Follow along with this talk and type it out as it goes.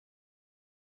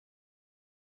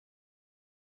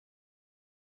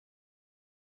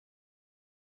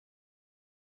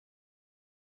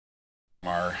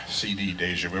Our CD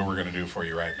Deja Vu we're going to do for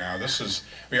you right now.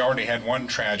 We already had one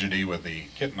tragedy with the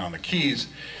kitten on the keys.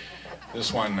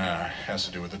 This one has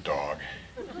to do with a dog.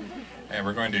 And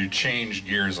we're going to change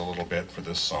gears a little bit for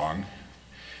this song.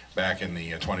 Back in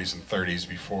the 20s and 30s,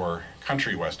 before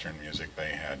country western music,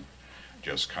 they had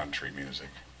just country music.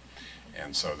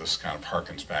 And so this kind of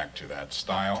harkens back to that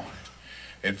style.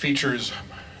 It features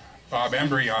Bob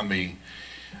Emory on the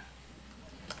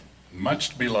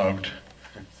much beloved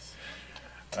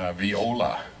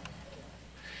viola.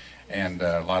 And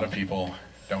a lot of people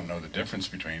don't know the difference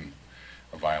between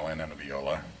a violin and a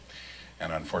viola.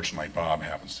 And unfortunately, Bob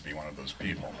happens to be one of those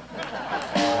people.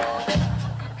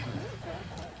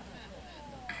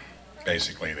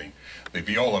 Basically, the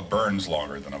viola burns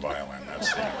longer than a violin.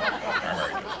 That's the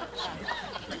primary difference.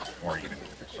 More even,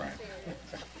 right?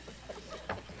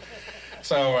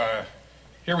 So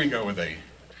here we go with a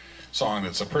song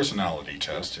that's a personality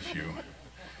test. If you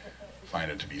find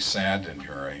it to be sad and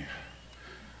you're a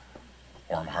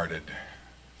warm-hearted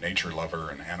nature lover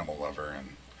and animal lover,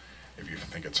 and if you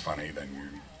think it's funny, then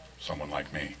you're someone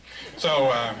like me.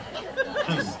 So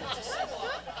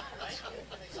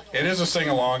it is a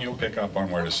sing-along. You'll pick up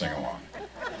on where to sing along.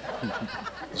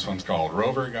 This one's called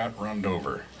Rover Got Runned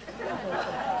Over.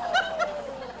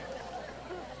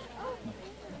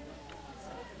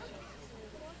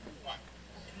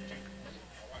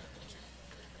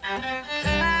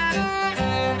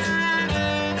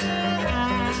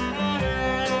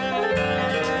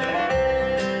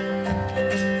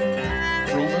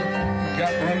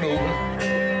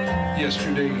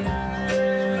 Yesterday,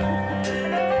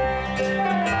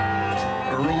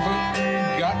 Rover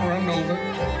got run over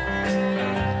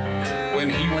when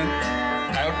he went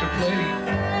out to play.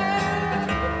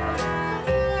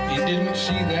 He didn't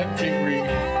see that big rig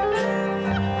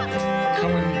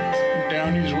coming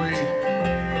down his way,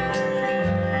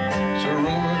 so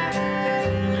Rover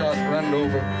got run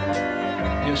over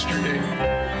yesterday.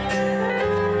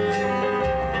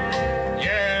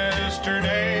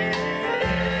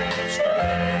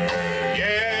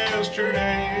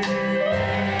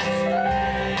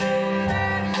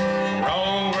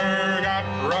 Rover got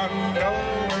run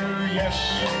over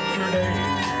yesterday.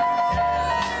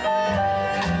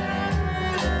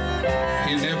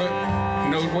 He never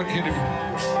knowed what hit him,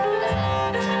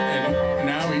 and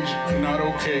now he's not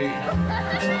okay.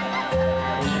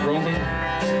 Rover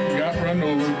got run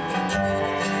over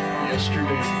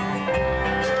yesterday.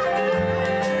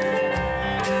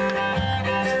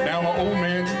 Now my old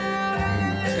man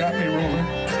got me Rover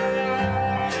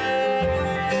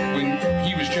when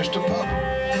he was just a pup.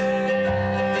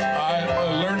 I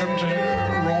learned him to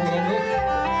roll over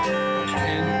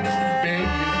and beg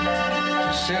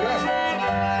to sit up.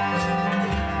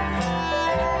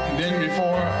 And then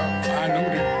before I knew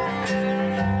it,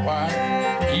 why,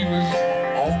 he was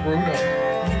all grown up.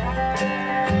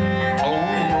 Old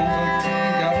Rover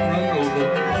got run over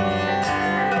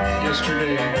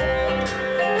yesterday.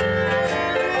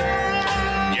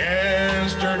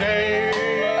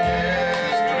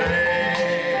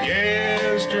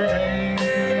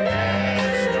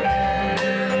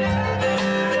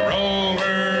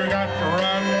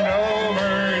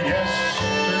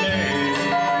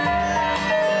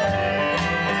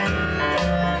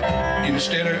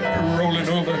 Instead of rolling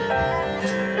over,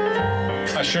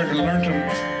 I should have learned him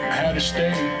how to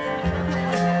stay.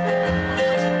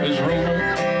 This Rover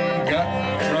got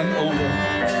run over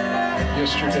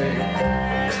yesterday.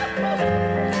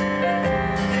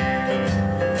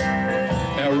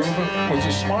 Now Rover was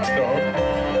a smart dog,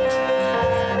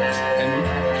 and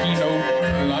he knew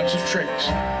lots of tricks.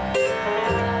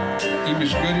 He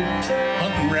was good at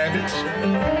hunting rabbits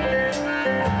and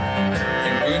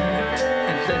good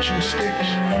at fetching sticks.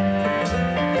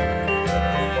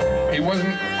 He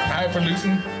wasn't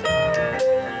highfalutin,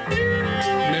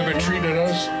 never treated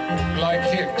us like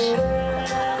hicks.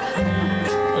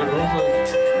 But Rover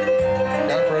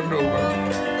got run over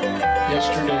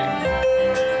yesterday.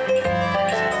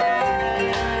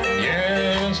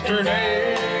 Yesterday,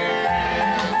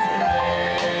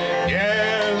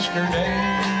 yesterday.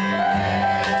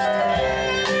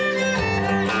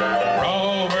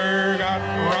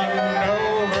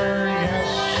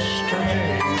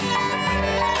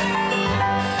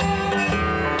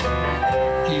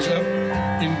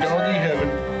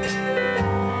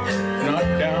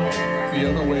 The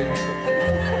other way.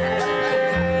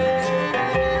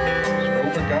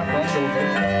 Rover got run over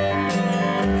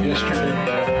yesterday.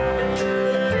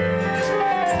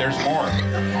 There's more.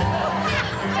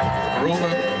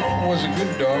 Rover was a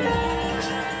good dog.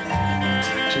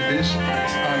 To this, I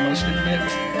must admit.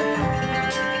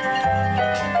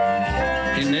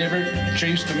 He never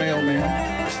chased a mailman,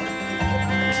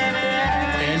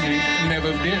 and he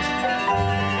never did.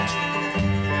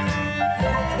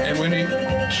 And when he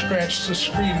scratched the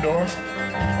screen door,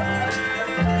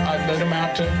 I'd let him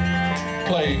out to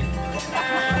play.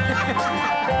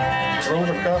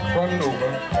 Rover got run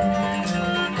over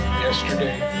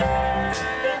yesterday.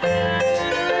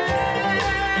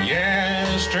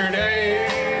 Yesterday,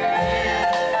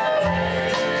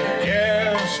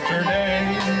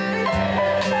 yesterday,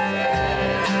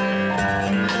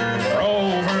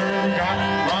 Rover got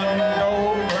run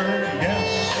over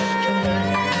yesterday.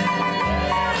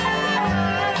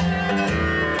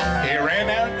 He ran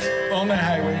out on the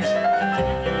highway.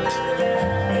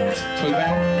 For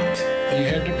that, he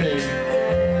had to pay.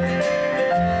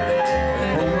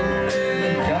 Rover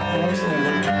got run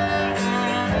over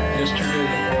yesterday.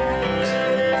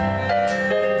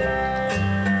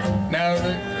 Now,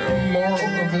 the moral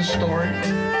of this story,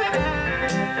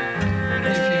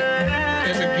 if you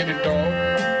ever get a dog,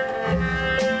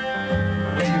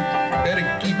 well, you better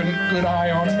keep a good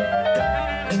eye on him,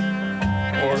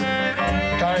 or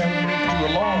tie him to a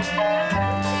log.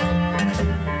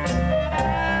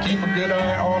 Keep a good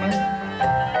eye on him,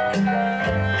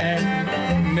 and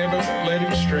never let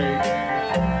him stray,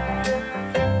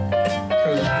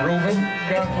 'cause Rover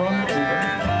got run over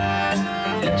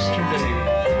yesterday.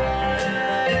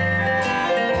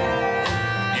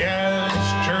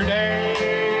 Yesterday,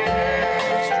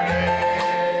 yesterday,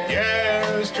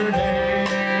 yesterday,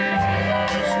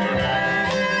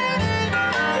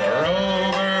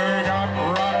 Rover got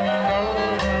run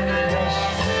over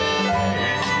yesterday.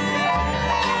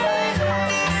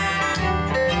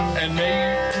 And may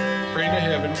you pray to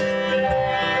heaven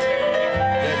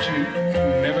that you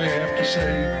never have to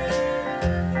say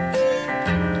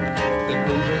that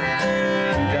Rover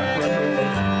got run over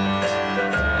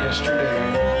yesterday.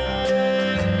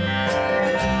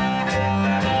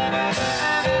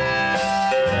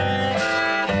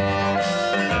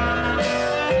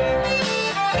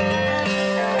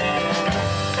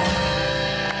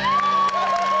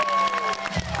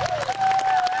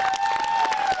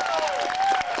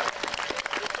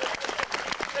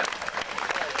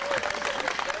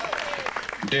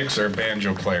 Dix, our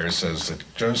banjo player, says it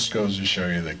just goes to show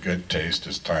you that good taste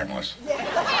is timeless.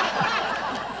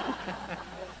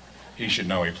 He should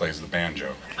know he plays the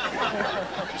banjo.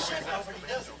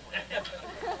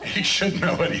 He should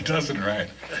know what he doesn't, right?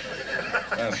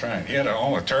 That's right. He had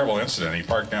a terrible incident. He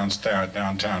parked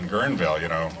downtown Guerneville, you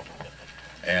know,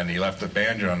 and he left the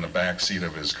banjo in the back seat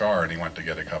of his car, and he went to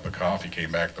get a cup of coffee,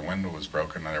 came back, the window was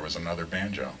broken, and there was another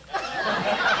banjo.